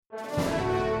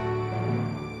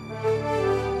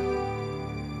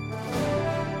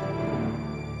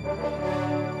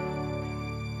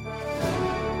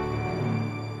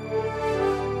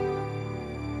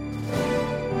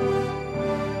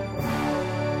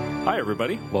Hi,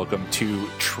 everybody. Welcome to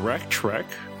Trek.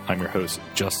 I'm your host,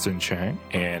 Justin Chang,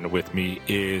 and with me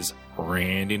is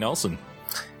Randy Nelson.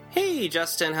 Hey,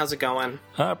 Justin. How's it going?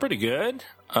 Pretty good.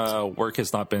 Work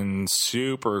has not been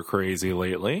super crazy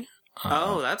lately.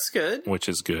 That's good. Which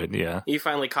is good, yeah. You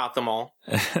finally caught them all.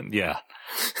 Yeah.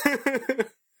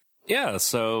 Yeah,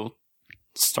 so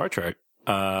Star Trek.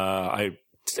 I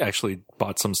actually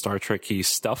bought some Star Trek-y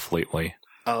stuff lately.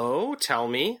 Oh, tell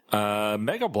me.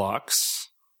 Mega Bloks.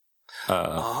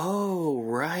 Oh,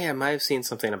 right. I might have seen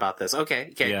something about this.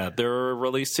 Okay. Yeah, they're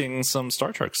releasing some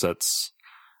Star Trek sets.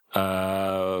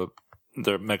 Their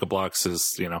Mega Bloks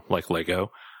is, like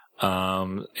Lego.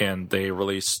 And they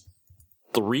released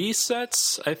 3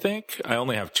 sets, I think. I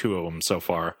only have 2 of them so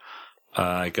far.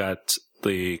 I got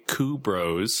the Coup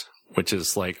Bros, which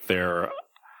is like their,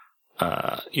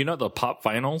 the pop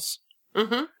vinyls?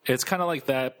 Mm-hmm. It's kind of like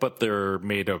that, but they're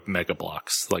made of Mega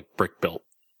Bloks, like brick built.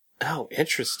 Oh,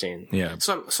 interesting. Yeah.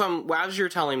 So as you're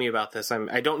telling me about this,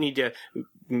 I don't need to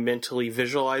mentally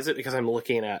visualize it because I'm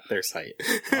looking at their site.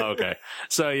 Okay.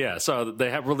 So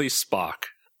they have released Spock,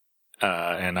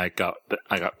 and I got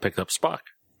picked up Spock.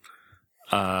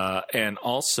 And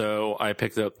also I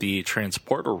picked up the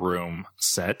Transporter Room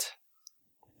set.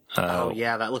 Oh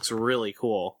yeah, that looks really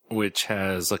cool. Which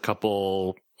has a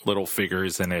couple little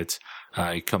figures in it.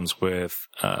 It comes with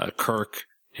Kirk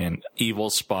and Evil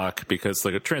Spock, because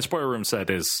the Transporter Room set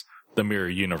is the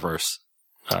Mirror Universe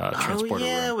Transporter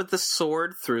Room. With the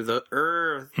sword through the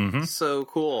earth. Mm-hmm. So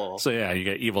cool. So yeah, you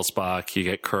get Evil Spock, you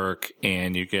get Kirk,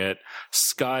 and you get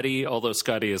Scotty, although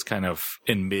Scotty is kind of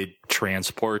in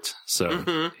mid-transport,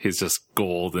 so he's just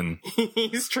gold and...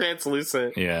 He's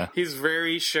translucent. Yeah. He's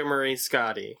very shimmery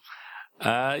Scotty.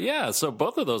 Yeah, so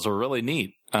both of those are really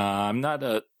neat.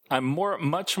 I'm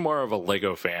much more of a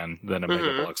Lego fan than a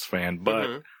Mega Bloks fan,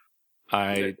 but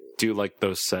I do like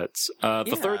those sets.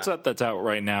 The third set that's out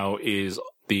right now is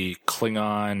the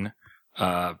Klingon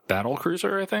Battle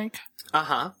Cruiser, I think.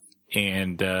 Uh-huh.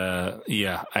 And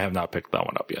I have not picked that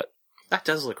one up yet. That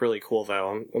does look really cool,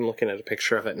 though. I'm looking at a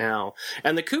picture of it now.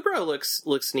 And the Kubro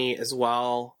looks neat as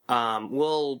well.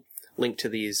 We'll link to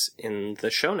these in the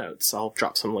show notes. I'll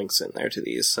drop some links in there to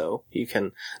these so you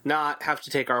can not have to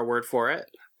take our word for it.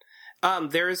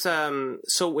 There's,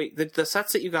 so wait, the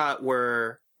sets that you got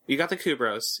were, you got the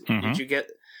Kubros. Did you get,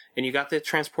 and you got the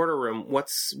Transporter Room. What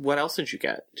else did you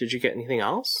get? Did you get anything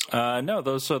else? No,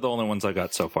 those are the only ones I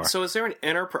got so far. So is there an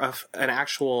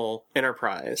actual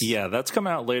Enterprise? Yeah, that's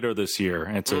coming out later this year.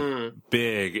 It's a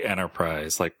big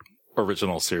Enterprise, like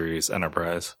original series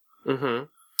Enterprise. Mm-hmm.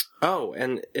 Oh,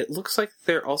 and it looks like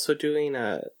they're also doing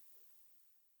a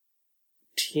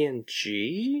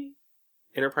TNG?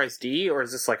 Enterprise D, or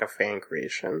is this like a fan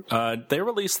creation? They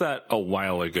released that a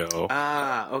while ago.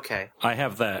 Ah, okay. I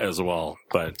have that as well,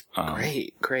 but...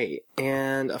 Great.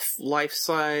 And a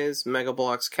life-size Mega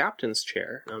Bloks captain's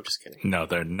chair. No, I'm just kidding. No,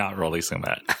 they're not releasing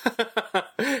that.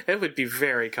 It would be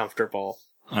very comfortable.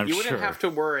 You wouldn't have to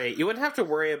worry. You wouldn't have to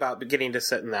worry about getting to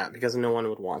sit in that because no one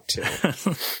would want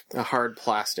to. A hard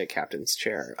plastic captain's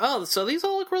chair. Oh, so these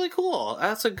all look really cool.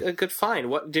 That's a good find.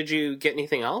 What, did you get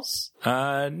anything else?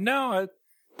 No,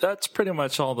 that's pretty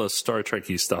much all the Star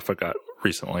Trek-y stuff I got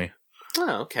recently.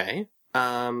 Oh, okay.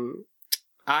 I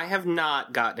have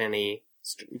not gotten any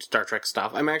Star Trek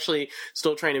stuff. I'm actually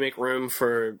still trying to make room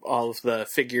for all of the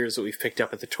figures that we've picked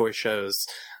up at the toy shows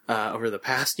over the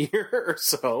past year or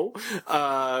so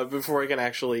before I can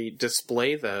actually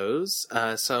display those.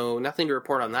 So nothing to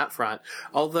report on that front.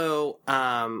 Although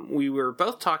we were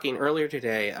both talking earlier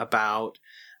today about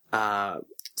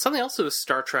something else that was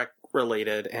Star Trek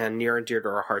related and near and dear to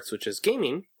our hearts, which is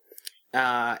gaming.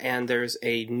 And there's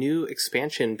a new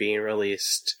expansion being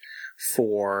released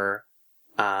for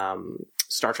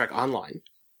Star Trek Online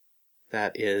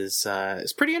that is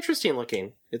pretty interesting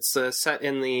looking. It's set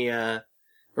in the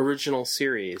original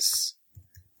series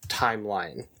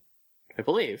timeline, I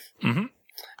believe. Mm-hmm.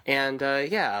 And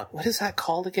what is that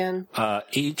called again?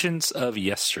 Agents of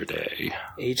Yesterday.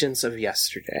 Agents of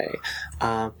Yesterday.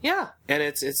 And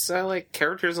it's like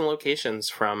characters and locations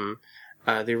from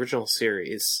the original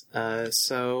series. I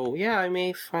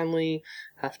may finally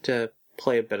have to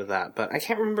play a bit of that, but I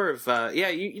can't remember if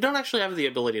you don't actually have the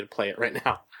ability to play it right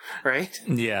now, right?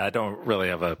 Yeah, I don't really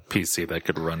have a PC that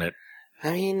could run it.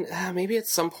 I mean, maybe at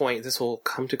some point this will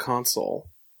come to consoles.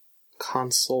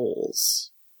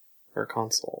 Or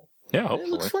console. Yeah, hopefully.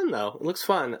 It looks fun, though. It looks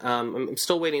fun. I'm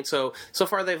still waiting. So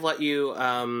far they've let you,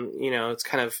 it's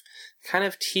kind of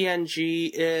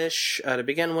TNG-ish to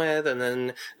begin with, and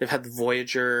then they've had the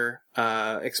Voyager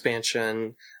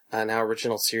expansion, now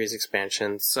original series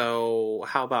expansion. So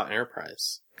how about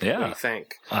Enterprise? Yeah. What do you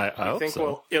think? I hope think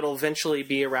so. it'll eventually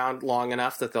be around long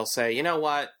enough that they'll say, you know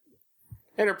what?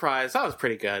 Enterprise, that was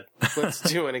pretty good. Let's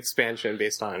do an expansion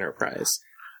based on Enterprise.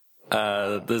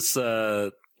 This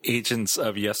Agents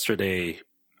of Yesterday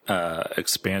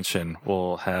expansion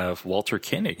will have Walter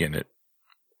Koenig in it.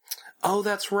 Oh,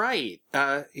 that's right.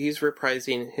 He's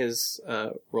reprising his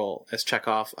role as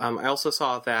Chekhov. I also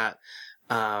saw that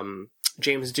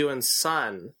James Doohan's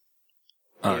son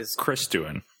is Chris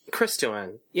Doohan. Chris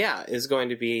Doohan, is going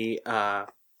to be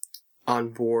on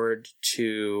board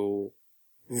to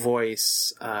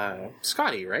voice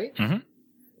Scotty, right? Mm-hmm.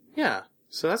 Yeah,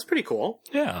 so that's pretty cool.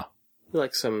 Yeah.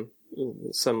 Like some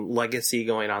legacy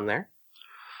going on there.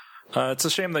 It's a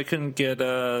shame they couldn't get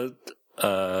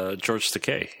George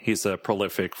Takei. He's a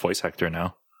prolific voice actor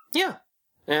now. Yeah,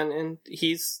 and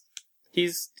he's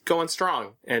going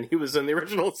strong, and he was in the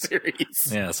original series.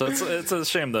 Yeah, so it's a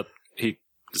shame that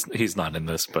he's not in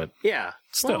this, but yeah,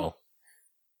 still.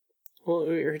 Well,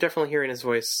 you're definitely hearing his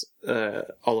voice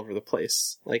all over the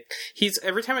place. Like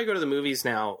every time I go to the movies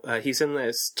now, he's in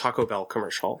this Taco Bell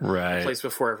commercial, right? Plays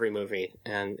before every movie,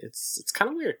 and it's kind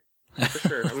of weird for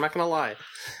sure. I'm not gonna lie.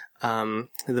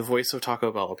 The voice of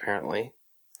Taco Bell, apparently.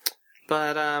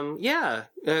 But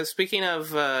speaking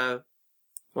of, I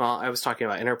was talking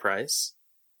about Enterprise.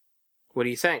 What do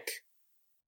you think?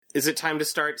 Is it time to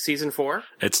start season 4?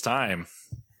 It's time.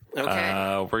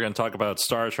 Okay. We're going to talk about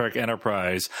Star Trek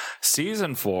Enterprise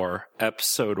Season 4,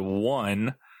 Episode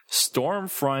 1,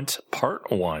 Stormfront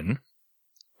Part 1.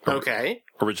 Okay.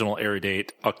 Original air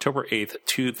date, October 8th,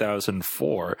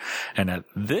 2004. And at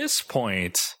this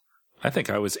point, I think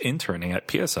I was interning at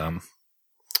PSM.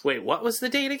 Wait, what was the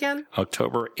date again?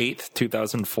 October 8th,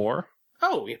 2004.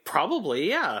 Oh, probably,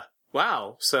 yeah.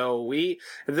 Wow. So we've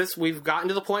gotten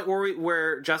to the point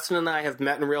where Justin and I have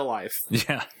met in real life.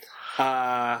 Yeah.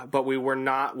 But we were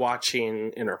not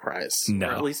watching Enterprise. No.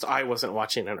 Or at least I wasn't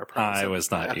watching Enterprise. I was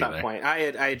not at either. that point.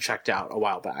 I had checked out a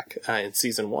while back in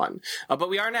season 1. But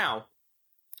we are now.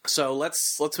 So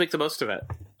let's make the most of it.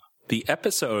 The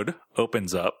episode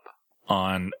opens up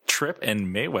on Trip and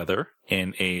Mayweather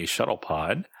in a shuttle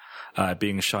pod,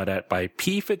 being shot at by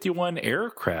P-51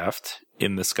 aircraft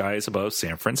in the skies above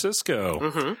San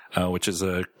Francisco, which is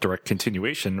a direct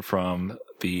continuation from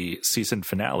the season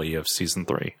finale of season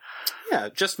 3. Yeah,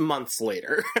 just months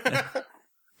later.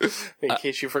 In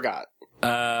case you forgot.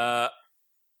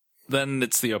 Then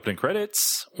it's the opening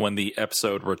credits. When the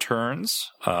episode returns,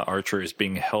 Archer is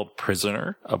being held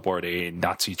prisoner aboard a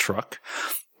Nazi truck.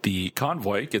 The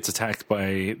convoy gets attacked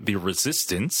by the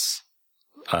Resistance,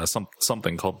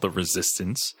 something called the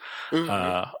Resistance.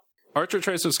 Archer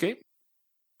tries to escape,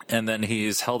 and then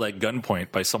he's held at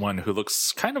gunpoint by someone who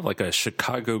looks kind of like a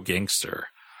Chicago gangster.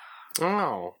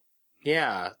 Oh,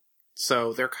 yeah.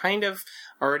 So they're kind of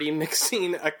already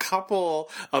mixing a couple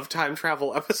of time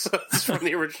travel episodes from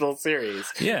the original series.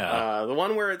 Yeah. The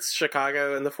one where it's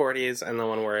Chicago in the 40s, and the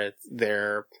one where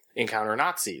they're encounter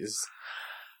Nazis.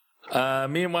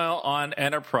 Meanwhile, on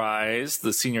Enterprise,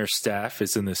 the senior staff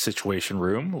is in the Situation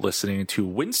Room listening to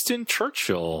Winston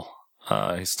Churchill.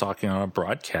 He's talking on a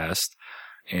broadcast,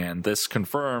 and this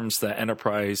confirms that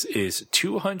Enterprise is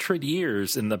 200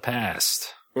 years in the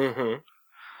past.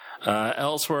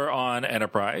 Elsewhere on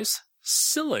Enterprise,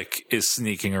 Silic is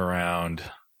sneaking around.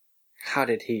 How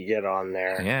did he get on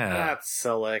there? Yeah. That's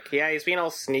Silic. Yeah, he's being all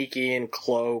sneaky and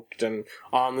cloaked and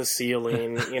on the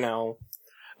ceiling,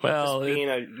 Well, just being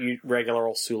a regular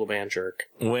old Suliban jerk.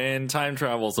 When time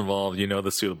travel's involved, the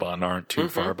Suliban aren't too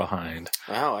far behind.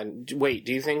 Wow, and wait,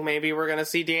 do you think maybe we're going to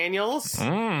see Daniels?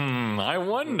 I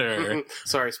wonder.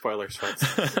 Sorry, spoilers, folks.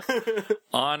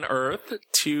 On Earth,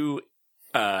 two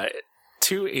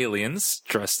aliens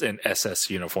dressed in SS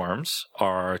uniforms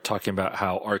are talking about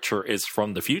how Archer is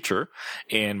from the future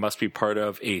and must be part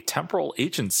of a temporal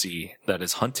agency that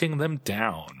is hunting them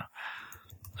down.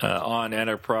 On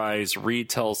Enterprise, Reed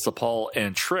tells T'Pol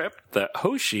and Trip that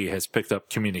Hoshi has picked up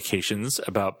communications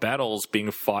about battles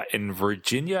being fought in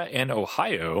Virginia and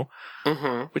Ohio,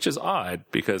 which is odd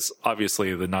because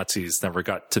obviously the Nazis never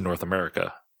got to North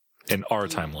America in our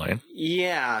timeline.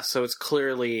 Yeah, so it's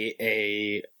clearly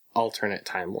a alternate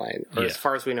timeline, or as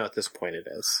far as we know at this point it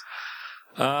is.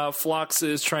 Phlox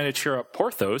is trying to cheer up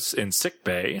Porthos in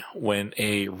sickbay when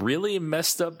a really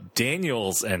messed up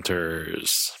Daniels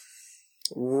enters.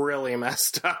 Really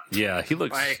messed up. Yeah, he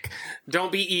looks like,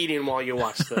 don't be eating while you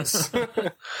watch this.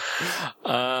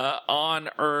 On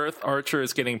Earth, Archer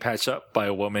is getting patched up by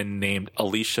a woman named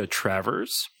Alicia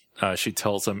Travers. She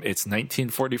tells him it's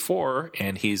 1944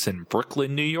 and he's in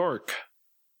Brooklyn, New York.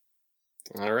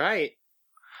 All right.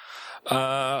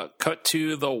 Cut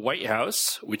to the White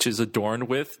House, which is adorned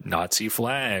with Nazi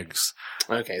flags.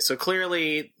 Okay, so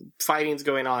clearly fighting's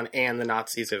going on, and the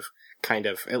Nazis have kind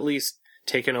of at least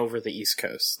taken over the East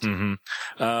Coast. Mm-hmm.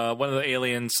 One of the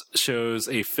aliens shows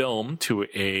a film to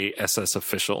a SS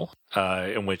official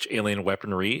in which alien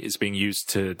weaponry is being used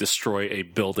to destroy a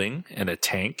building and a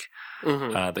tank.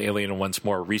 Mm-hmm. The alien wants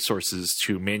more resources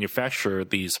to manufacture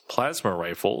these plasma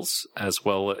rifles, as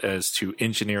well as to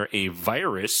engineer a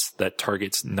virus that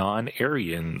targets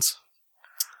non-Aryans.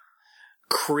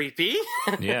 Creepy.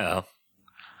 Yeah.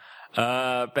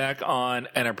 Back on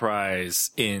Enterprise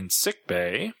in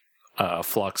sickbay,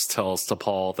 Phlox tells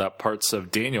T'Pol that parts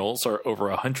of Daniels are over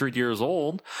 100 years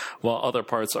old, while other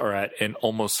parts are at an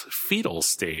almost fetal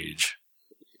stage.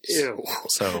 Ew.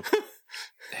 So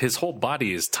his whole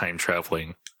body is time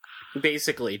traveling.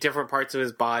 Basically, different parts of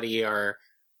his body are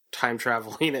time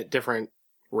traveling at different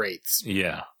rates.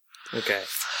 Yeah. Okay.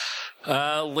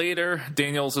 Later,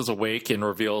 Daniels is awake and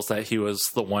reveals that he was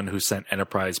the one who sent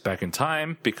Enterprise back in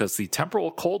time because the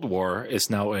temporal Cold War is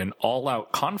now an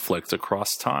all-out conflict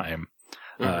across time.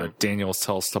 Mm-hmm. Daniels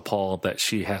tells T'Pol that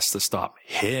she has to stop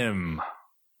him,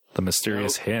 the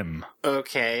mysterious him.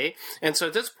 Okay. And so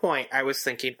at this point, I was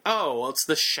thinking, well, it's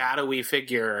the shadowy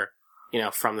figure,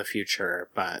 from the future,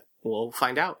 but we'll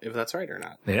find out if that's right or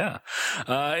not. Yeah.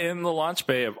 In the launch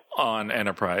bay on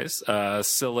Enterprise,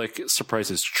 Silik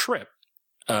surprises Trip.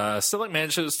 Silik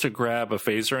manages to grab a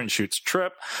phaser and shoots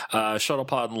Trip. Shuttle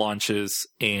pod launches,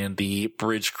 and the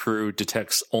bridge crew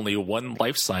detects only one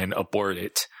life sign aboard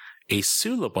it, a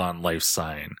Suliban life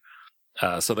sign.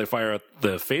 So they fire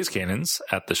the phase cannons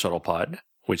at the shuttle pod,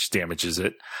 which damages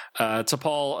it.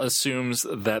 T'Pol assumes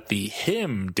that the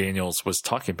him Daniels was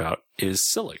talking about is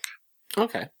Silik.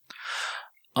 Okay.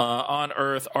 On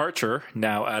Earth, Archer,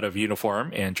 now out of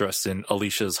uniform and dressed in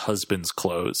Alicia's husband's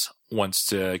clothes, wants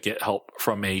to get help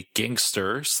from a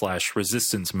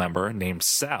gangster/resistance member named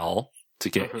Sal to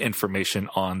get information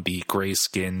on the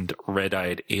gray-skinned,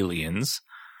 red-eyed aliens.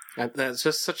 That's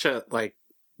just such a,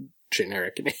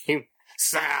 generic name.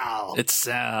 Sal! It's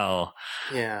Sal.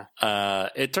 Yeah.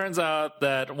 It turns out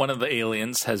that one of the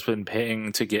aliens has been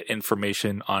paying to get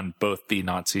information on both the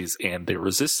Nazis and the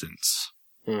resistance.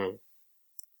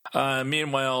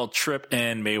 Meanwhile, Trip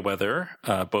and Mayweather,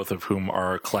 both of whom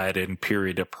are clad in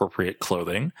period-appropriate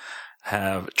clothing,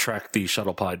 have tracked the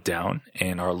shuttle pod down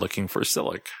and are looking for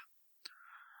Silik.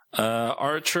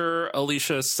 Archer,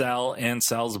 Alicia, Sal, and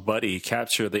Sal's buddy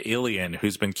capture the alien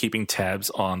who's been keeping tabs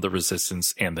on the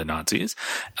resistance and the Nazis.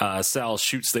 Sal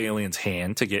shoots the alien's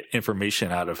hand to get information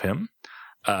out of him.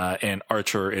 And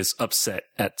Archer is upset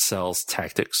at Sal's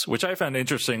tactics, which I found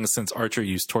interesting since Archer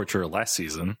used torture last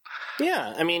season.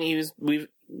 Yeah, I mean, we've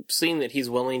seen that he's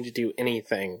willing to do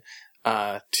anything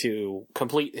to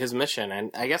complete his mission,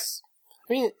 and I guess,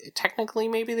 technically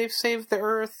maybe they've saved the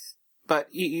Earth, but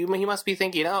he must be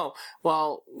thinking,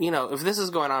 if this is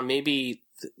going on, maybe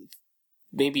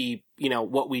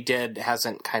what we did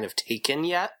hasn't kind of taken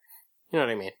yet. You know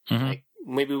what I mean? Mm-hmm.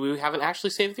 Maybe we haven't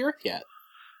actually saved the Earth yet.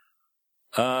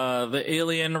 The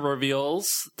alien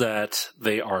reveals that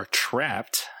they are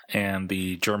trapped, and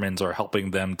the Germans are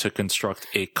helping them to construct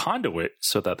a conduit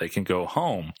so that they can go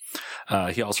home.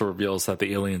 He also reveals that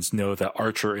the aliens know that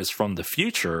Archer is from the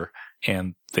future,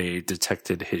 and they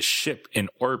detected his ship in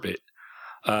orbit.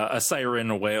 A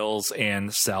siren wails,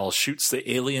 and Sal shoots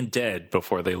the alien dead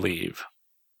before they leave.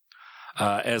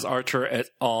 As Archer et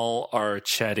al. Are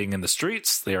chatting in the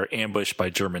streets, they are ambushed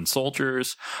by German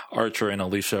soldiers. Archer and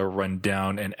Alicia run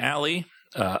down an alley.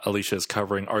 Alicia is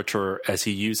covering Archer as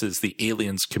he uses the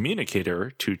alien's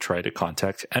communicator to try to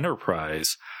contact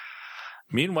Enterprise.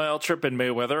 Meanwhile, Trip and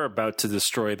Mayweather are about to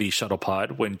destroy the shuttle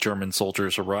pod when German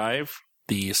soldiers arrive.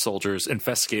 The soldiers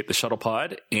investigate the shuttle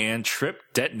pod, and Trip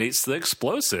detonates the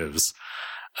explosives.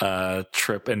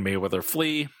 Trip and Mayweather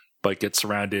flee, but get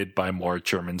surrounded by more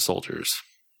German soldiers.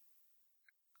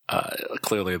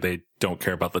 Clearly, they don't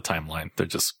care about the timeline. They're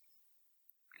just,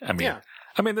 this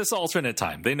is alternate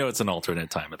time. They know it's an alternate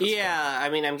time at this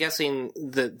point. I'm guessing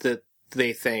that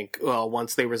they think, well,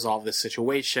 once they resolve this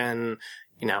situation,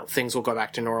 things will go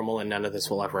back to normal and none of this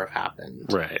will ever have happened.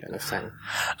 Right. Kind of thing.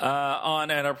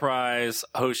 On Enterprise,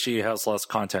 Hoshi has lost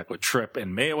contact with Trip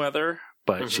and Mayweather,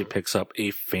 but she picks up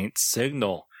a faint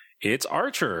signal. It's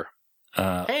Archer.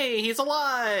 Hey, he's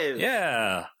alive!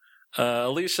 Yeah.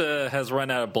 Alicia has run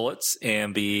out of bullets,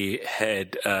 and the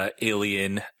head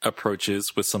alien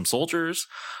approaches with some soldiers.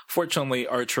 Fortunately,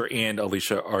 Archer and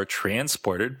Alicia are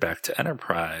transported back to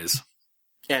Enterprise.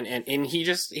 And he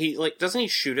doesn't he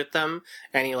shoot at them,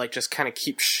 and he just kind of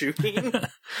keeps shooting?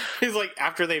 He's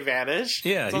after they vanish?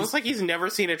 Yeah. It's almost like he's never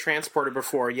seen a transporter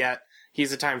before, yet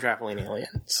he's a time-traveling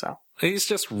alien, so. He's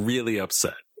just really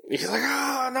upset. He's like,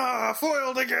 no,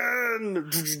 foiled again!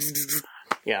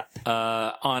 Yeah.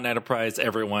 On Enterprise,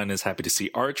 everyone is happy to see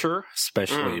Archer,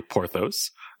 especially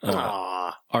Porthos.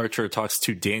 Archer talks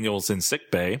to Daniels in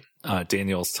sickbay.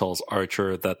 Daniels tells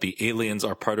Archer that the aliens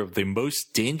are part of the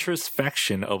most dangerous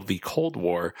faction of the Cold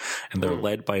War, and they're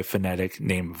led by a fanatic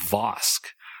named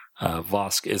Vosk.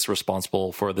 Vosk is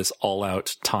responsible for this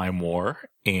all-out time war,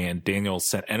 and Daniels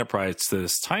sent Enterprise to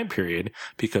this time period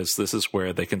because this is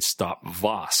where they can stop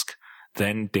Vosk.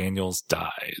 Then Daniels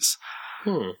dies.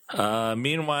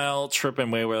 Meanwhile, Trip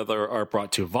and Mayweather are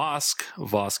brought to Vosk.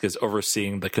 Vosk is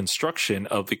overseeing the construction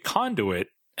of the conduit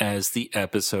as the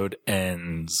episode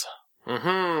ends.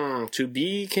 To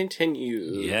be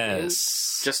continued.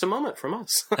 Yes. Just a moment from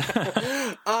us.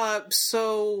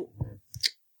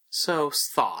 So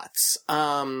thoughts.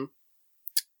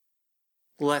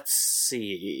 Let's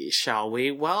see, shall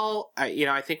we? Well,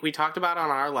 I think we talked about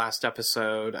on our last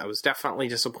episode, I was definitely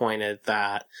disappointed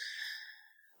that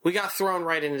we got thrown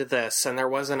right into this, and there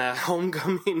wasn't a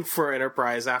homecoming for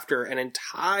Enterprise after an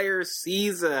entire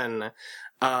season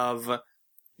of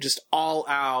just all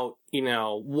out,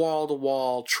 wall to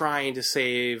wall trying to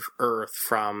save Earth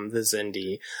from the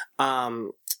Xindi.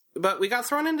 But we got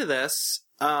thrown into this.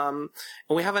 And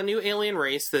we have a new alien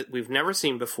race that we've never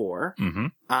seen before.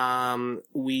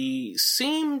 We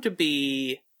seem to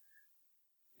be,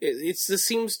 this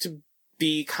seems to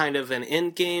be kind of an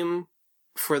end game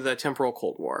for the temporal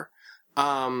Cold War.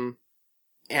 And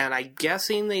I'm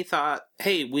guessing they thought,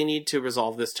 hey, we need to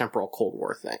resolve this temporal Cold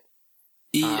War thing.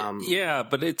 Yeah,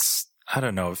 but I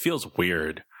don't know, it feels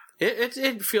weird.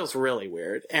 It feels really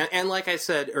weird. And like I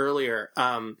said earlier,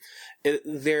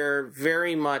 they're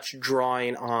very much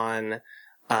drawing on,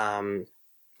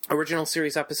 original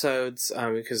series episodes,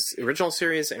 because original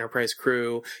series, Enterprise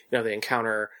crew, they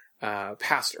encounter,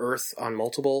 past Earth on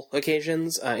multiple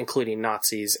occasions, including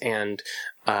Nazis and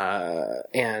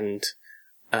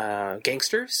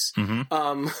gangsters.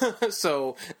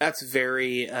 So that's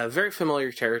very, very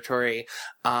familiar territory.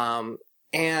 And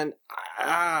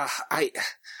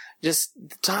just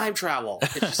time travel.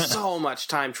 It's just so much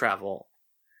time travel.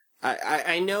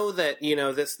 I know that,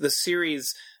 the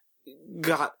series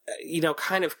got,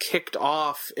 kind of kicked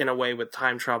off in a way with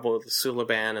time travel with the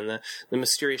Suliban and the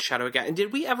mysterious shadow guy. And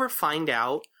did we ever find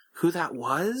out who that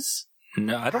was?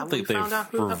 No, I don't think they've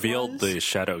revealed the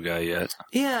shadow guy yet.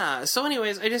 Yeah. So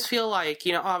anyways, I just feel like,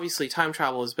 obviously time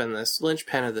travel has been this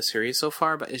linchpin of the series so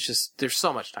far, but it's just, there's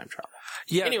so much time travel.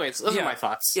 Yeah. Anyways, those are my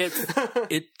thoughts.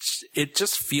 It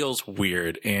just feels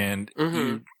weird, and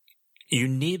you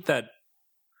need that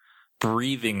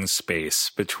breathing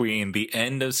space between the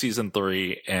end of season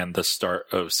 3 and the start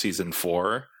of season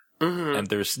 4, and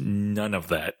there's none of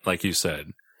that, like you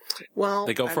said. Well,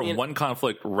 they go from one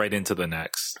conflict right into the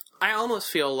next. I almost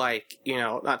feel like,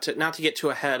 not to get too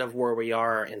ahead of where we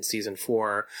are in season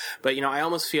 4, but, I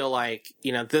almost feel like,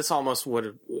 this almost would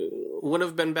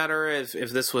have been better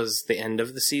if this was the end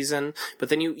of the season. But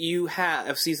then you had,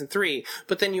 of season 3,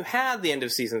 but then you had the end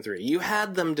of season 3. You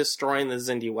had them destroying the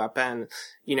Xindi weapon,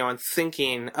 and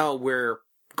thinking, oh, we're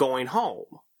going home.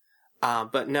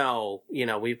 But no,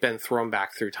 we've been thrown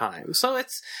back through time. So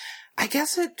I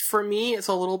guess for me, it's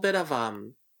a little bit of,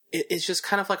 it's just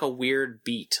kind of like a weird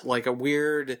beat, like a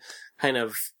weird kind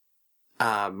of,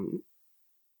 a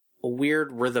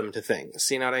weird rhythm to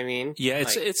things. You know what I mean? Yeah,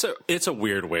 it's a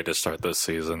weird way to start this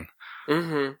season.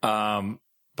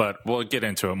 But we'll get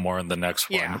into it more in the next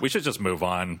one. Yeah. We should just move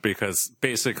on because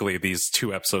basically these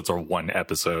 2 episodes are one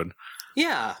episode.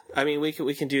 Yeah, I mean we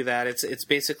can do that. It's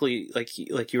basically like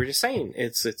you were just saying.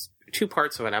 It's 2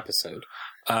 parts of an episode.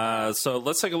 So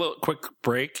let's take a little quick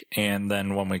break, and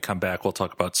then when we come back, we'll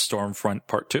talk about Stormfront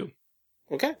Part 2.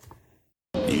 Okay.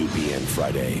 UPN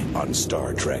Friday on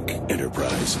Star Trek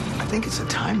Enterprise. I think it's a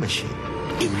time machine.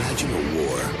 Imagine a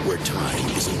war where time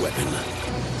is a weapon,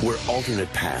 where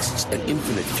alternate pasts and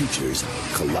infinite futures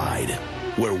collide,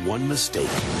 where one mistake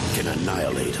can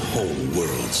annihilate whole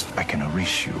worlds. I can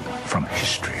erase you from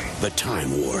history. The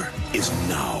Time War is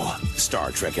now.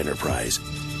 Star Trek Enterprise.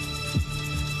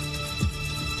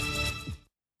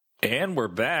 And we're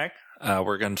back.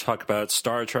 We're going to talk about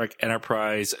Star Trek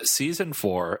Enterprise Season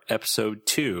 4, Episode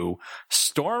 2,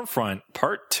 Stormfront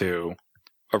Part 2.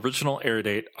 Original air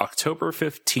date, October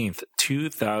 15th,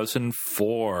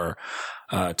 2004.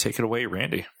 Take it away,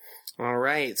 Randy. All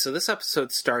right. So this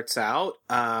episode starts out,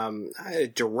 a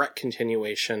direct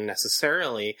continuation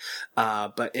necessarily,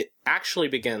 but it actually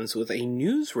begins with a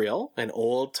newsreel, an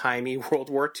old-timey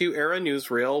World War II era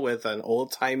newsreel with an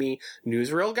old-timey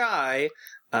newsreel guy,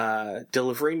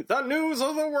 delivering the news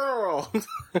of the world,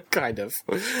 kind of.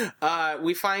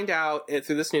 We find out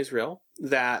through this newsreel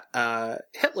that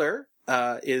Hitler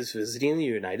is visiting the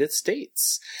United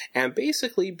States and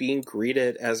basically being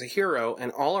greeted as a hero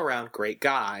and all-around great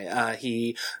guy.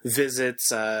 He visits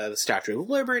the Statue of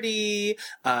Liberty.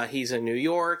 He's in New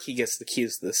York. He gets the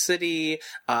keys to the city.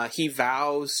 He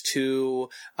vows to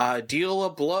deal a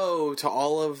blow to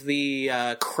all of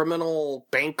the criminal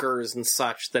bankers and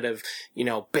such that have,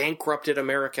 bankrupted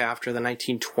America after the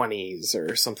 1920s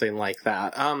or something like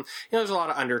that. There's a lot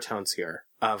of undertones here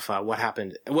of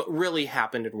what really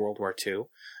happened in World War II.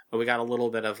 We got a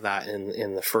little bit of that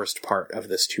in the first part of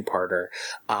this two-parter.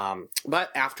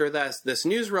 But after this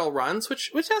newsreel runs,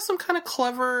 which has some kind of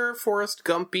clever Forrest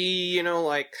Gumpy,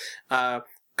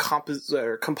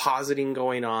 compositing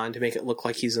going on to make it look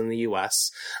like he's in the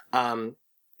U.S.,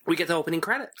 we get the opening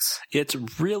credits. It's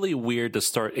really weird to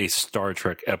start a Star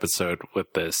Trek episode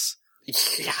with this.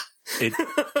 Yeah.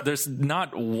 There's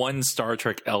not one Star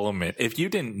Trek element. If you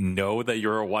didn't know that you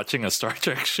were watching a Star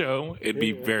Trek show, it'd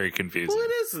be very confusing. What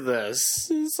is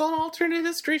this? It's an alternate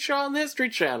history show on the History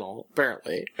Channel,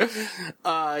 apparently.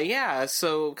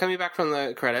 So coming back from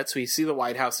the credits, we see the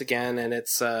White House again, and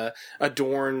it's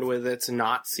adorned with its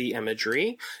Nazi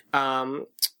imagery.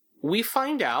 We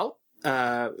find out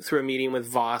through a meeting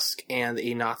with Vosk and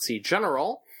a Nazi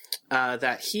general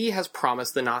that he has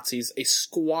promised the Nazis a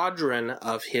squadron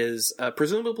of his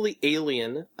presumably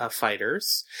alien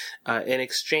fighters in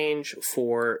exchange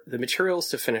for the materials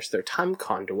to finish their time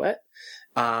conduit.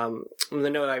 The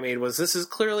note I made was, this is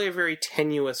clearly a very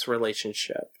tenuous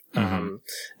relationship.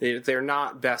 They're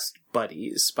not best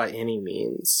buddies by any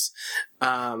means.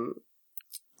 On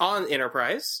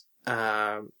Enterprise,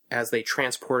 as they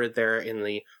transported there in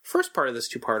the first part of this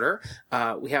two-parter,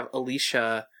 we have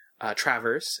Alicia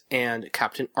Travers and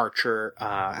Captain Archer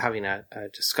having a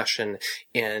discussion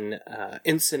in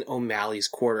Ensign O'Malley's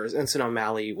quarters. Ensign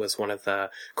O'Malley was one of the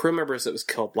crew members that was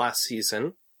killed last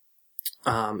season.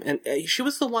 And she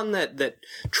was the one that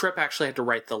Trip actually had to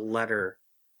write the letter.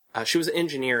 She was an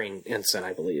engineering ensign,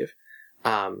 I believe.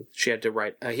 He had to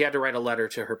write a letter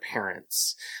to her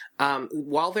parents.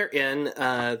 While they're in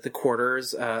the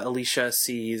quarters, Alicia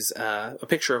sees a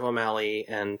picture of O'Malley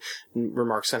and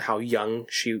remarks on how young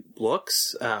she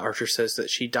looks. Archer says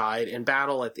that she died in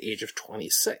battle at the age of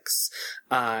 26.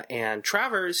 And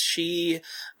Travers, she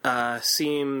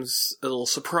seems a little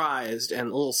surprised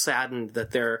and a little saddened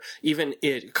that even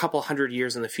a couple hundred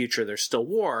years in the future, there's still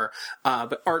war.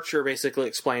 But Archer basically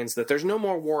explains that there's no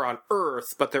more war on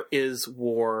Earth, but there is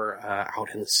war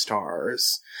out in the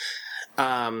stars.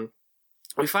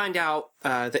 We find out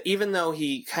that even though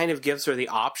he kind of gives her the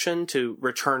option to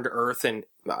return to Earth in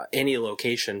any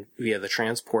location via the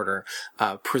transporter,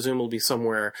 presumably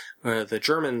somewhere where the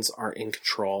Germans aren't in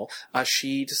control,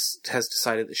 she has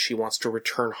decided that she wants to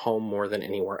return home more than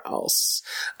anywhere else.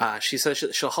 She says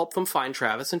she'll help them find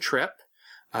Travis and Trip,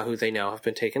 who they know have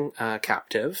been taken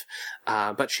captive.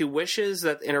 But she wishes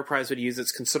that the Enterprise would use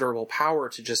its considerable power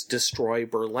to just destroy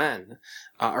Berlin.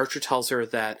 Archer tells her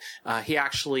that he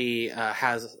actually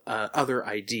has other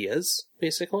ideas,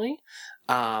 basically.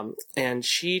 And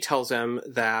she tells him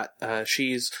that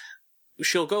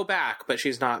she'll go back, but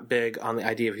she's not big on the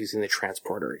idea of using the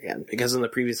transporter again. Because in the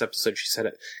previous episode, she said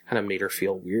it kind of made her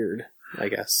feel weird, I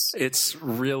guess. It's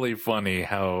really funny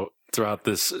how throughout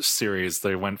this series,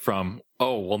 they went from,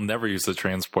 oh, we'll never use the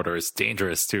transporter, it's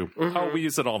dangerous, to, oh, we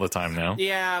use it all the time now.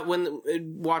 Yeah, when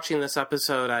watching this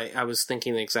episode, I was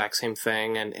thinking the exact same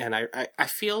thing, and I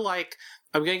feel like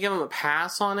I'm going to give them a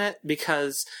pass on it,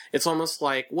 because it's almost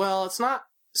like, well, it's not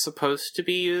supposed to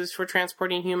be used for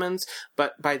transporting humans,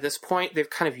 but by this point, they've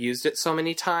kind of used it so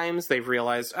many times, they've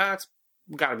realized, it's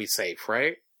got to be safe,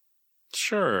 right?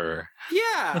 Sure.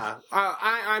 Yeah,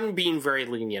 I'm being very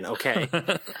lenient, okay?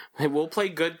 We'll play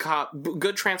good cop,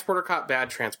 good transporter cop, bad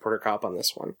transporter cop on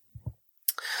this one.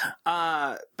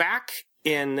 Back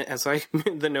in,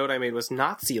 the note I made was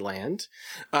Nazi land,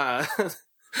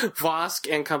 Vosk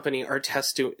and company are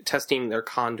testing their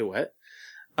conduit,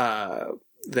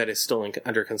 that is still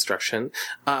under construction.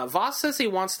 Voss says he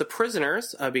wants the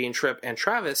prisoners, being Trip and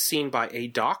Travis, seen by a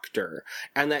doctor,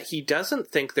 and that he doesn't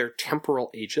think they're temporal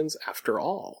agents after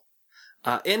all.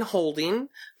 In holding,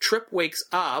 Trip wakes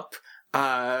up,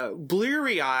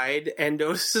 bleary-eyed, and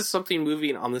notices something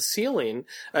moving on the ceiling.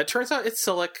 Turns out it's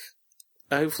Silik,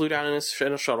 who flew down in a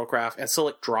shuttlecraft, and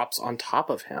Silik drops on top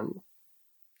of him.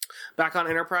 Back on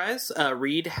Enterprise,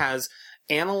 Reed has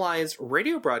analyzed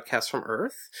radio broadcasts from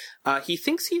Earth. He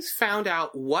thinks he's found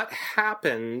out what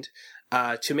happened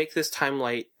to make this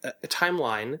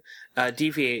timeline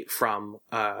deviate from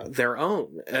their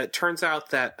own. It turns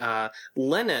out that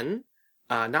Lenin,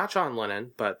 not John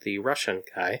Lennon, but the Russian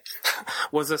guy,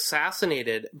 was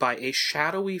assassinated by a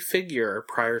shadowy figure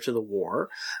prior to the war.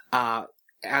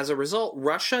 As a result,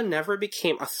 Russia never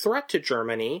became a threat to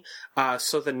Germany,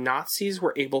 so the Nazis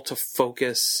were able to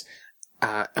focus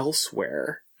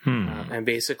elsewhere. And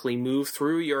basically move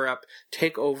through Europe,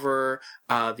 take over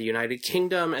the United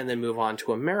Kingdom, and then move on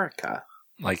to America.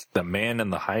 Like the Man in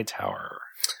the High Tower.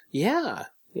 Yeah.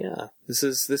 This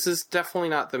is definitely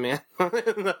not the Man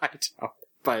in the High Tower,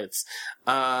 but it's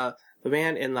the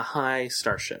Man in the High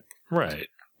Starship. Right.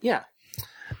 Yeah.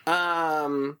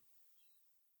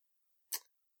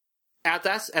 At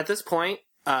this point,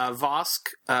 Vosk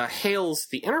hails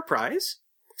the Enterprise.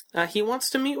 He wants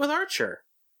to meet with Archer.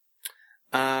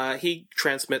 He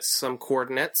transmits some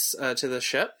coordinates to the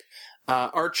ship.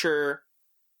 Archer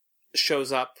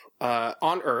shows up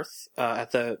on Earth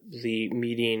at the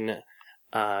meeting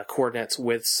coordinates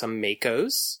with some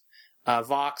Makos.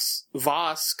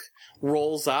 Vosk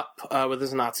rolls up with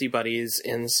his Nazi buddies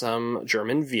in some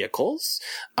German vehicles.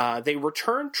 They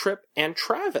return Trip and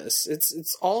Travis.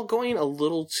 It's all going a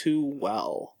little too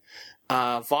well.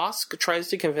 Vosk tries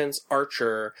to convince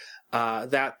Archer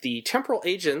that the temporal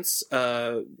agents,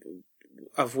 of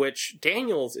which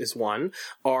Daniels is one,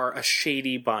 are a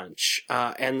shady bunch,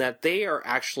 and that they are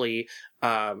actually,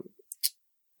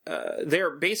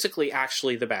 they're basically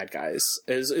actually the bad guys,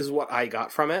 is what I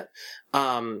got from it.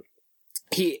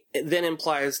 He then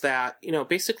implies that,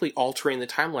 basically altering the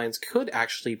timelines could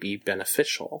actually be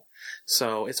beneficial.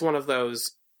 So it's one of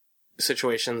those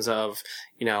situations of,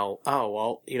 who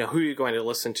are you going to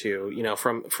listen to?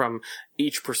 From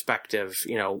each perspective,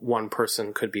 one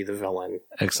person could be the villain.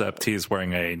 Except he's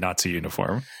wearing a Nazi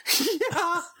uniform.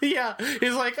 Yeah.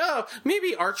 He's like,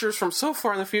 maybe Archer's from so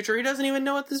far in the future, he doesn't even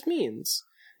know what this means.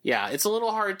 Yeah, it's a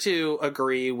little hard to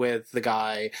agree with the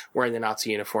guy wearing the Nazi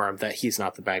uniform that he's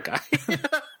not the bad guy.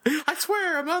 I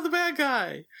swear, I'm not the bad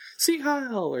guy. See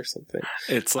Heil or something.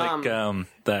 It's like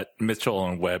that Mitchell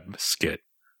and Webb skit.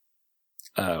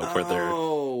 Where they're...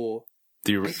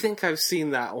 I think I've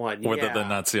seen that one. Where they're the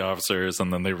Nazi officers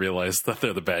and then they realize that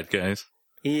they're the bad guys.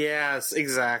 Yes,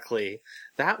 exactly.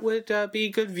 That would be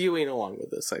good viewing along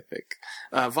with this, I think.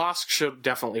 Vosk should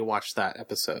definitely watch that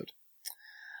episode.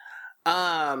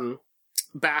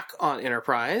 Back on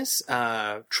Enterprise,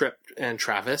 Trip and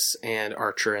Travis and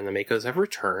Archer and the Makos have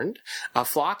returned.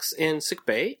 Phlox in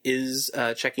sickbay is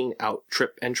checking out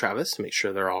Trip and Travis to make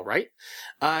sure they're all right.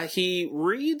 He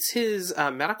reads his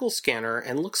medical scanner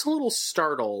and looks a little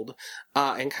startled,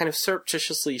 and kind of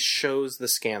surreptitiously shows the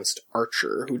scans to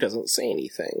Archer, who doesn't say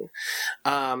anything.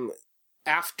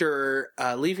 After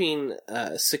leaving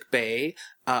sickbay,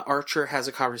 Archer has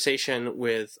a conversation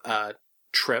with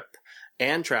Trip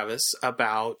and Travis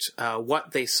about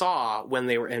what they saw when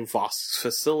they were in Vosk's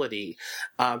facility.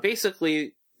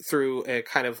 Basically, through a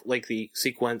kind of lengthy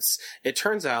sequence, it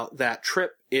turns out that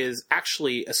Trip is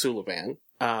actually a Suliban.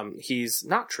 He's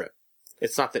not Trip.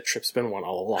 It's not that Trip's been one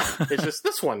all along. It's just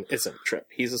this one isn't Trip.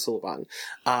 He's a Suliban,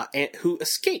 and who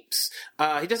escapes.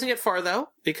 He doesn't get far, though,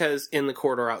 because in the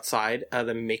corridor outside,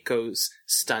 the Makos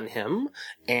stun him,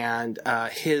 and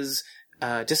his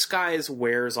disguise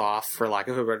wears off, for lack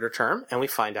of a better term, and we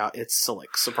find out it's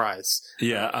Silik. Surprise.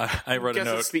 Yeah, I wrote a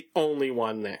note. It's the only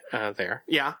one there.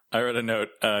 Yeah. I wrote a note.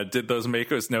 Did those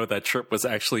Makos know that Trip was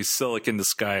actually Silik in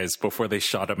disguise before they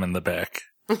shot him in the back?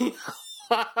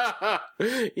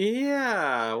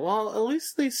 Yeah, well, at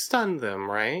least they stunned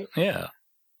them, right? Yeah.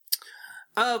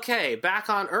 Okay, back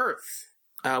on Earth.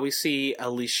 We see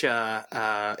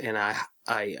Alicia in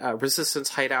a resistance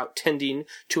hideout tending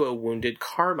to a wounded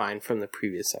Carmine from the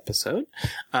previous episode.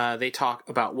 They talk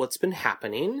about what's been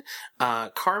happening.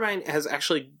 Carmine has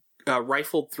actually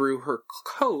rifled through her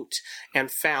coat and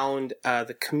found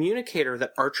the communicator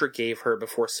that Archer gave her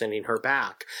before sending her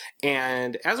back.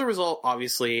 And as a result,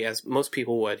 obviously, as most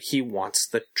people would, he wants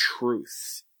the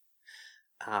truth.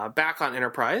 Back on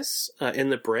Enterprise, in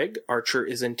the brig, Archer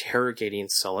is interrogating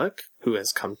Silik, who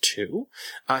has come to.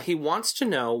 He wants to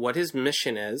know what his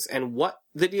mission is and what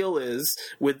the deal is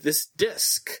with this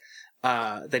disc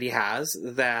that he has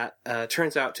that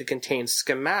turns out to contain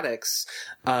schematics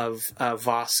of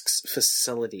Vosk's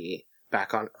facility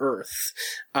back on Earth.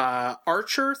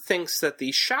 Archer thinks that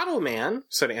the Shadow Man,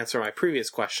 so to answer my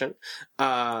previous question,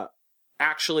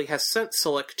 actually has sent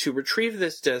Silik to retrieve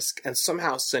this disc and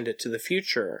somehow send it to the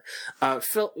future. But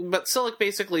Silik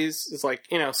basically is like,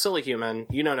 silly human,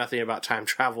 you know nothing about time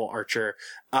travel, Archer.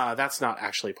 That's not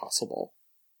actually possible.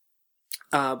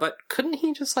 But couldn't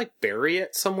he just, bury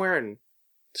it somewhere and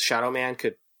Shadow Man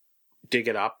could dig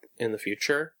it up in the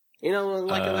future. You know,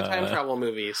 like in the time travel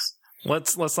movies.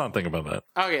 Let's not think about that.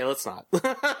 Okay, let's not.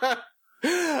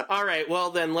 All right,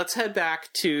 well then let's head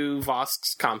back to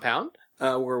Vosk's compound,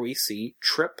 where we see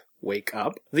Trip wake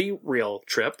up. The real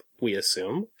Trip, we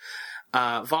assume.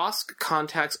 Vosk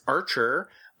contacts Archer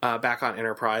back on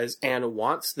Enterprise and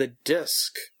wants the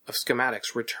disk of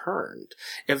schematics returned.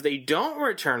 If they don't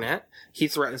return it, he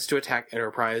threatens to attack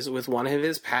Enterprise with one of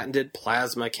his patented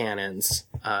plasma cannons,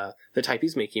 the type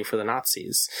he's making for the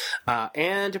Nazis.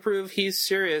 And to prove he's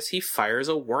serious, he fires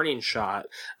a warning shot.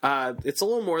 It's a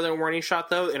little more than a warning shot,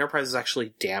 though. Enterprise is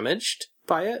actually damaged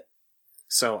by it.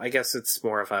 So I guess it's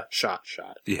more of a shot.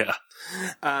 Yeah.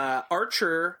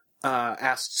 Archer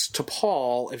asks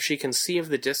T'Pol if she can see if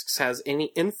the discs has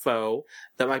any info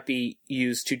that might be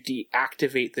used to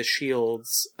deactivate the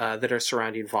shields that are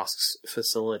surrounding Vosk's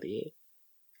facility.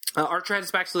 Archer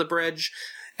heads back to the bridge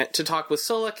to talk with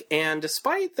Sulik, and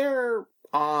despite their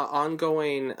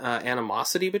ongoing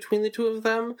animosity between the two of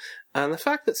them, and the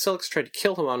fact that Silik's tried to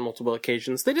kill him on multiple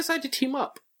occasions, they decide to team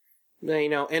up. You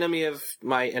know, enemy of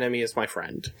my enemy is my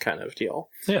friend kind of deal.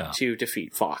 Yeah. To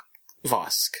defeat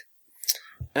Vosk.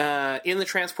 In the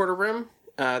transporter room,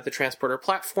 the transporter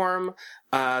platform,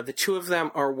 the two of them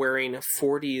are wearing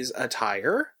 40s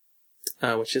attire,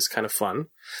 which is kind of fun.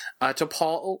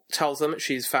 T'Pol tells them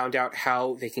she's found out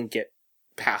how they can get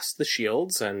past the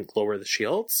shields and lower the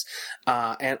shields.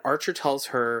 And Archer tells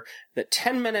her that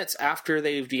 10 minutes after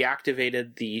they've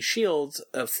deactivated the shields,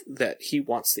 that he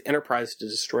wants the Enterprise to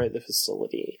destroy the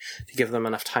facility to give them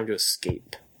enough time to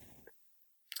escape.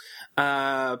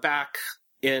 Back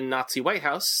in Nazi White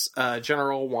House,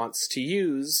 General wants to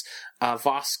use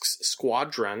Vosk's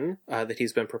squadron that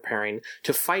he's been preparing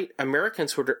to fight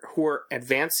Americans who are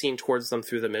advancing towards them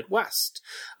through the Midwest.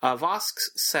 Vosk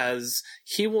says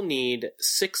he will need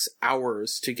 6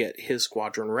 hours to get his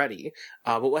squadron ready.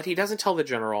 But what he doesn't tell the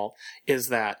general is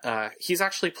that he's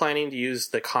actually planning to use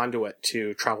the conduit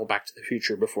to travel back to the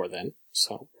future before then.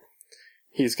 So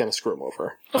he's going to screw him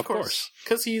over. Of course.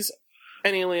 Because he's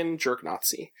an alien jerk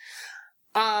Nazi.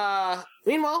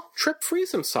 Meanwhile, Trip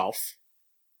frees himself.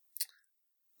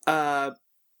 On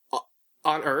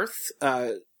Earth,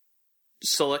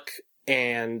 Sulik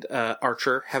and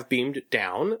Archer have beamed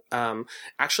down.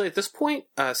 Actually, at this point,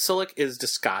 Sulik is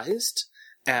disguised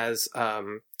as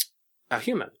a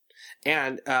human.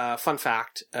 And fun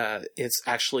fact, it's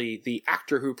actually the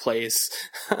actor who plays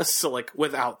Sulik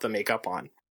without the makeup on.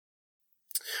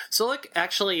 Sulik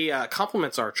actually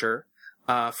compliments Archer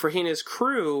for he and his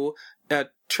crew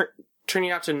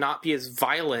turning out to not be as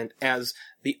violent as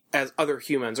other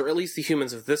humans, or at least the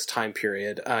humans of this time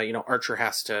period. Archer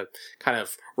has to kind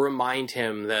of remind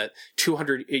him that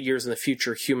 200 years in the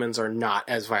future, humans are not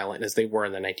as violent as they were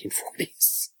in the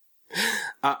 1940s.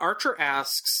 Archer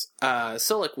asks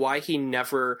Sulik why he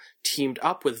never teamed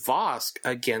up with Vosk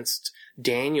against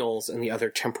Daniels and the other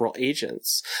temporal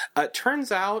agents. It turns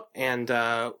out, and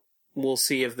we'll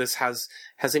see if this has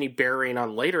any bearing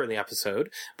on later in the episode,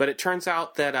 but it turns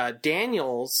out that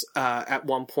Daniels at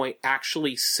one point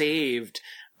actually saved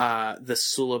the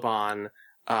Suliban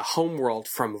homeworld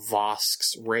from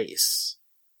Vosk's race.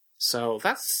 So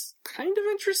that's kind of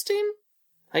interesting,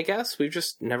 I guess. We've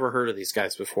just never heard of these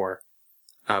guys before.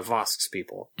 Vosk's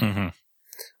people. Mm-hmm.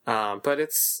 But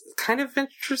it's kind of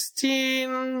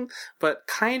interesting, but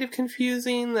kind of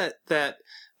confusing that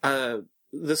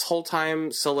this whole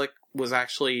time Sulik was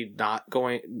actually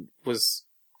was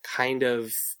kind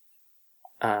of,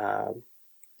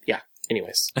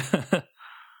 anyways.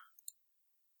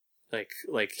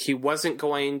 like he wasn't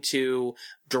going to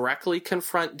directly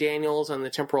confront Daniels and the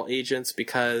temporal agents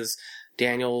because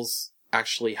Daniels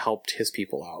actually helped his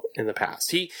people out in the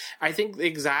past. I think the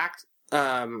exact,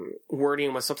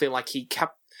 wording was something like he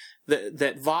kept,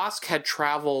 that Vosk had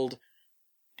traveled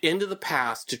into the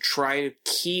past to try to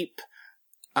keep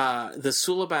the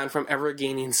Suliban from ever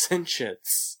gaining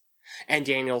sentience, and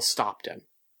Daniel stopped him.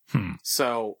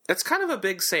 So it's kind of a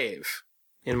big save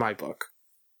in my book.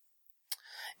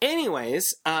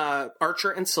 Anyways,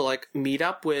 Archer and Sulik meet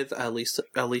up with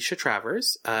Alicia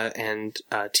Travers and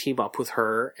team up with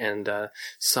her and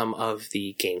some of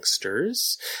the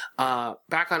gangsters.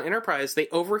 Back on Enterprise, they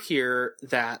overhear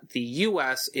that the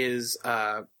U.S. is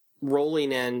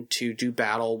rolling in to do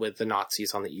battle with the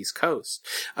Nazis on the East Coast.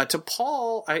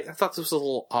 T'Pol, I thought this was a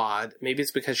little odd. Maybe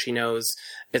it's because she knows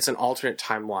it's an alternate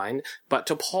timeline, but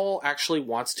T'Pol actually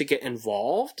wants to get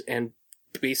involved and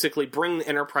basically bring the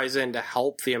Enterprise in to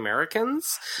help the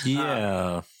Americans.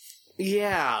 Yeah.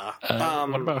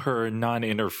 What about her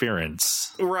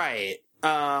non-interference? Right.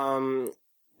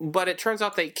 But it turns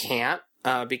out they can't.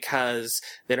 because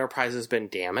the Enterprise has been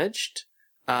damaged.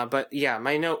 But yeah,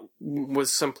 my note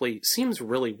was simply, seems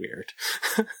really weird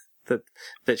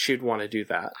that she'd want to do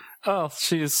that. Oh,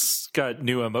 she's got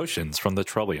new emotions from the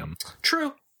Trellium.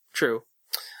 True.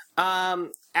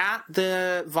 At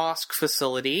the Vosk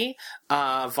facility,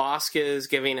 Vosk is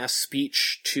giving a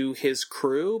speech to his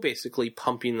crew, basically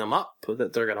pumping them up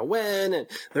that they're going to win and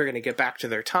they're going to get back to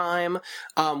their time.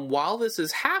 While this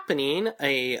is happening,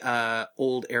 a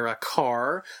old era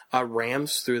car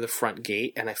rams through the front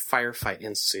gate and a firefight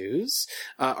ensues.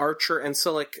 Archer and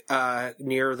Silik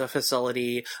near the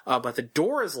facility, but the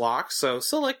door is locked, so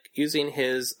Silik, using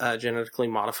his genetically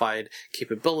modified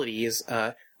capabilities,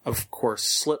 of course,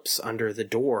 slips under the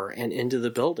door and into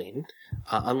the building,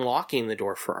 unlocking the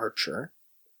door for Archer.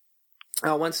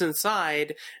 Once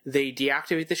inside, they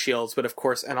deactivate the shields, but of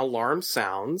course an alarm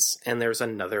sounds, and there's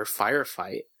another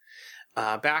firefight.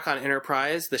 Back on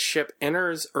Enterprise, the ship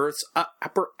enters Earth's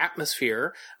upper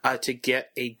atmosphere to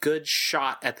get a good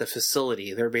shot at the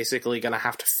facility. They're basically going to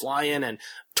have to fly in and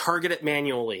target it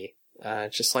manually,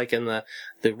 just like in the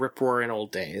rip-roaring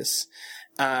old days.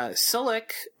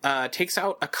 Silik takes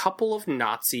out a couple of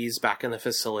Nazis back in the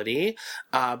facility,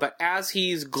 but as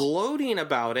he's gloating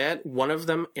about it, one of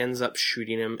them ends up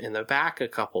shooting him in the back a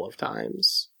couple of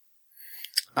times.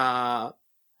 Vosk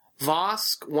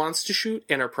wants to shoot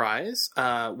Enterprise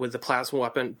with the plasma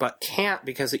weapon, but can't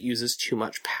because it uses too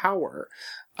much power.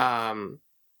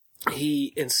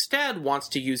 He instead wants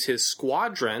to use his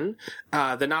squadron.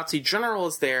 The Nazi general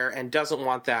is there and doesn't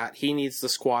want that. He needs the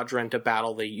squadron to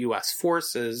battle the U.S.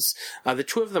 forces. The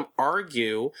two of them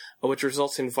argue, which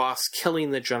results in Vosk killing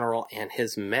the general and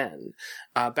his men.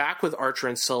 Back with Archer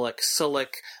and Silik,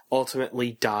 Silik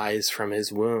ultimately dies from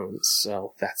his wounds.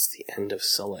 So that's the end of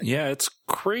Silik. Yeah, it's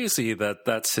crazy that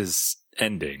that's his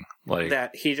ending. Like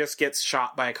that he just gets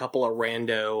shot by a couple of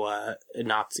rando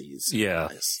Nazis. Yeah.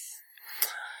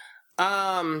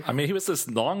 I mean, he was this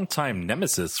longtime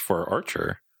nemesis for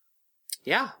Archer.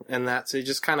 Yeah, and he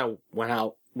just kind of went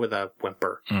out with a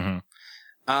whimper. Mm-hmm.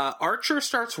 Archer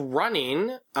starts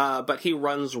running, but he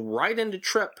runs right into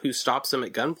Trip, who stops him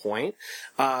at gunpoint.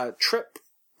 Trip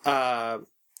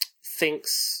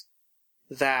thinks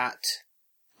that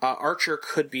Archer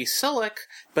could be Silik,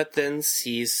 but then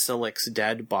sees Silik's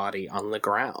dead body on the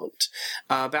ground.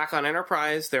 Back on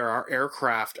Enterprise, there are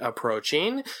aircraft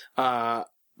approaching.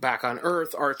 Back on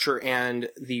Earth, Archer and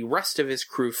the rest of his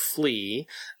crew flee.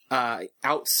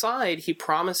 Outside, he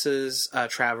promises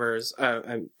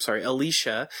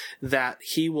Alicia, that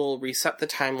he will reset the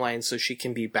timeline so she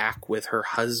can be back with her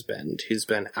husband, who's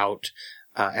been out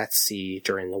at sea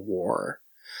during the war.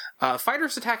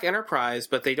 Fighters attack Enterprise,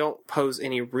 but they don't pose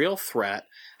any real threat.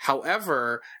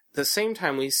 However, at the same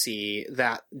time, we see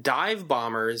that dive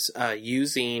bombers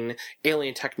using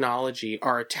alien technology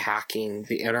are attacking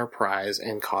the Enterprise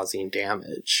and causing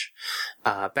damage.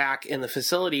 Back in the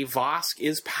facility, Vosk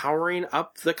is powering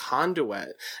up the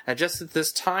conduit. Just at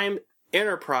this time,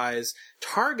 Enterprise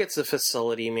targets the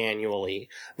facility manually.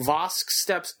 Vosk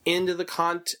steps into the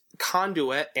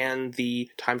conduit and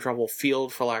the time travel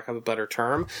field, for lack of a better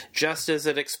term, just as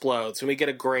it explodes. And we get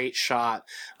a great shot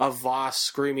of Vosk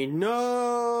screaming,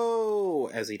 "No!"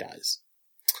 as he dies.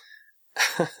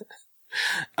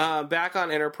 Back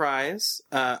on Enterprise,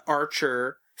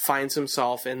 Archer finds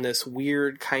himself in this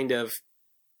weird kind of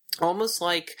almost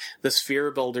like the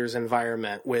Sphere Builders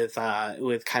environment with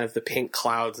kind of the pink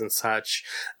clouds and such,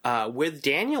 with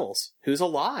Daniels, who's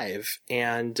alive.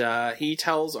 And he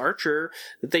tells Archer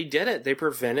that they did it. They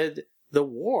prevented the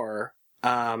war.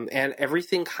 And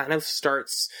everything kind of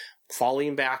starts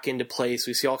falling back into place.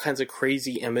 We see all kinds of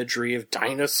crazy imagery of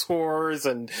dinosaurs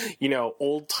and,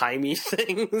 old-timey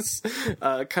things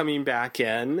coming back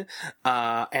in.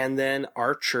 And then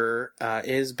Archer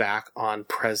is back on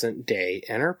present-day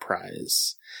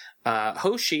Enterprise.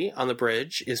 Hoshi, on the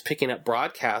bridge, is picking up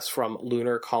broadcasts from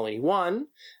Lunar Colony 1,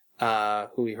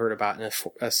 who we heard about in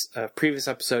a previous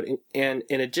episode, and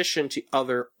in addition to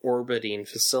other orbiting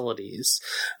facilities.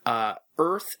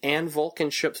 Earth and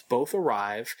Vulcan ships both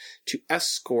arrive to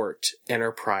escort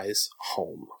Enterprise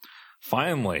home.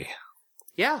 Finally.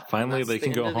 Yeah. Finally, they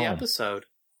can go home. The episode.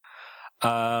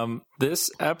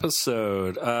 This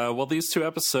episode, these two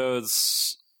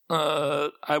episodes,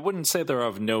 I wouldn't say they're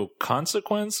of no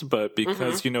consequence, but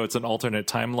because, it's an alternate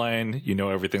timeline,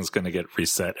 everything's going to get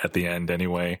reset at the end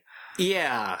anyway.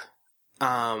 Yeah.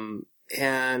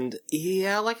 And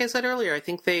yeah, like I said earlier, I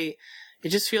think it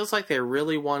just feels like they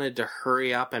really wanted to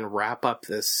hurry up and wrap up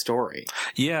this story.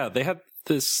 Yeah, they had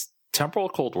this temporal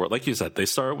Cold War. Like you said, they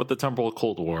started with the temporal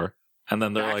Cold War, and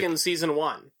then they're back in season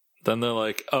 1. Then they're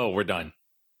like, oh, we're done.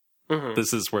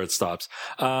 This is where it stops.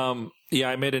 Yeah,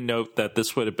 I made a note that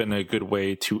this would have been a good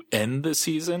way to end the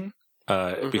season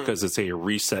because it's a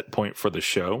reset point for the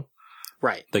show.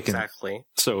 Right, Exactly.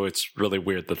 So it's really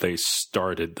weird that they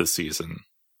started the season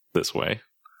this way.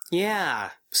 Yeah.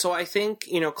 So I think,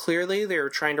 clearly they were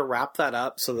trying to wrap that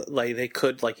up so that they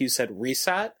could, like you said,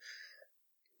 reset.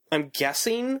 I'm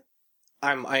guessing,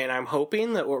 I'm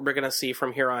hoping that what we're going to see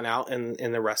from here on out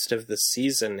in the rest of the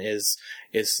season is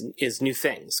new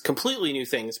things, completely new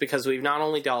things, because we've not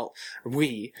only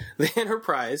the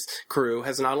Enterprise crew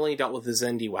has not only dealt with the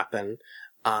Xindi weapon,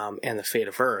 and the fate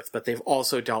of Earth, but they've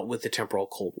also dealt with the temporal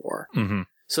Cold War. Mm-hmm.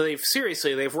 So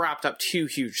they've wrapped up two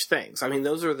huge things. I mean,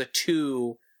 those are the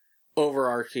two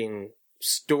overarching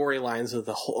storylines of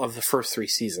the first three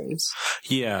seasons.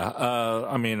 Yeah.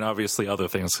 I mean, obviously other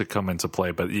things could come into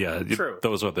play, but yeah, True.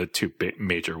 Those are the two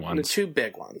major ones. The two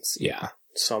big ones. Yeah.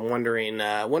 So I'm wondering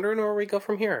where we go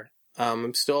from here.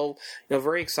 I'm still,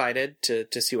 very excited to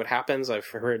see what happens. I've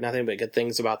heard nothing but good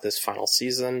things about this final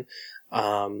season.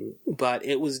 But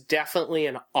it was definitely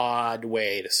an odd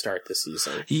way to start the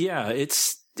season. Yeah,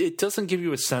 it doesn't give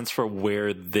you a sense for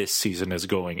where this season is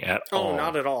going at all. Oh,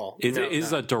 not at all. It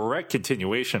is a direct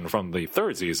continuation from the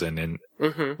third season, and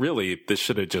really, this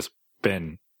should have just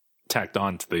been tacked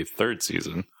on to the third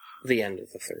season. The end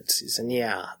of the third season,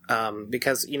 yeah.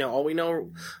 Because, all we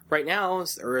know right now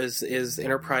is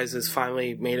Enterprise has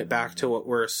finally made it back to what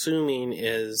we're assuming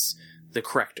is the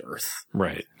correct Earth.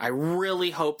 Right. I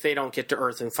really hope they don't get to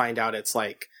Earth and find out it's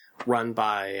run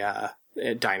by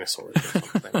dinosaurs or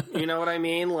something. You know what I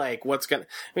mean?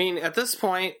 At this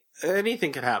point,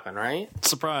 anything could happen, right?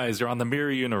 Surprise, you're on the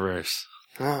Mirror Universe.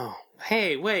 Oh,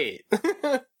 hey, wait.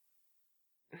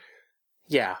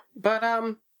 Yeah, but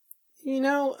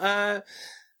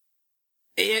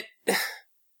it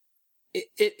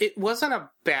wasn't a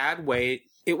bad way.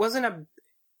 It wasn't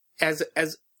a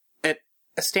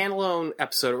standalone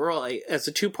episode, or as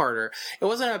a two-parter, it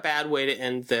wasn't a bad way to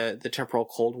end the temporal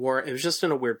Cold War. It was just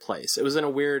in a weird place. It was in a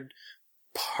weird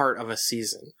part of a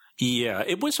season. Yeah,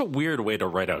 it was a weird way to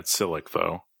write out Silic,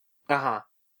 though. Uh-huh.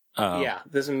 Yeah,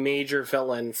 this major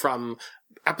villain from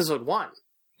episode 1.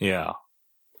 Yeah.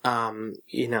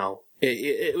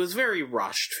 It was very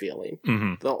rushed feeling,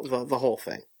 the whole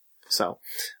thing. So,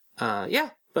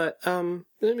 yeah, but I'm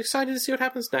excited to see what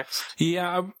happens next.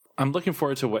 Yeah, I'm looking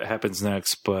forward to what happens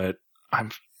next, but I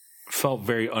felt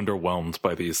very underwhelmed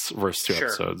by these first two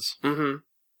episodes. Mm-hmm.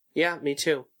 Yeah, me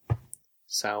too.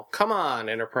 So, come on,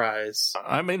 Enterprise.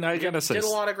 I mean, I gotta say, did a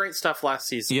lot of great stuff last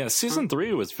season. Yeah, season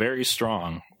 3 was very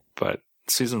strong, but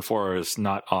season 4 is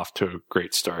not off to a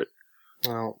great start.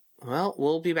 Well,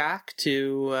 we'll be back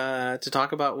to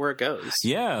talk about where it goes.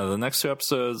 Yeah, the next 2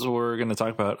 episodes we're going to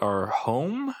talk about are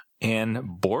Home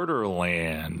and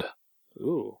Borderland.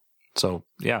 Ooh. So,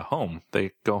 yeah, home.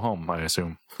 They go home, I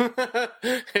assume.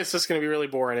 It's just going to be really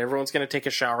boring. Everyone's going to take a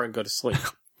shower and go to sleep.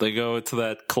 They go to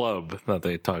that club that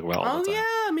they talk about all the time.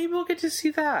 Oh, yeah, maybe we'll get to see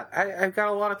that. I've got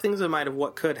a lot of things in mind of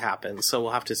what could happen, so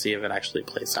we'll have to see if it actually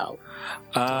plays out.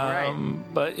 All right.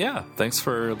 But, yeah, thanks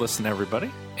for listening,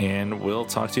 everybody, and we'll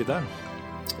talk to you then.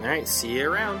 All right, see you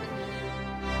around.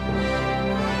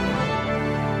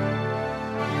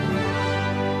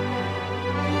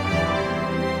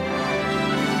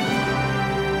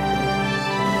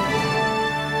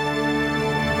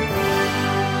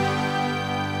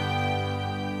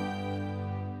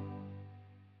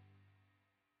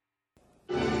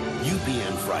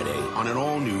 UPN Friday on an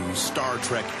all-new Star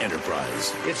Trek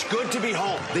Enterprise. It's good to be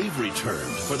home. They've returned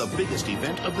for the biggest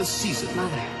event of the season.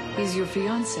 Mother, he's your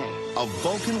fiancé. A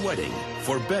Vulcan wedding,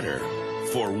 for better,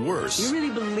 for worse. You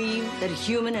really believe that a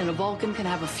human and a Vulcan can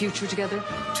have a future together?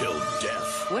 Till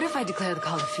death. What if I declare the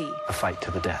call defeat? A fight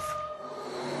to the death.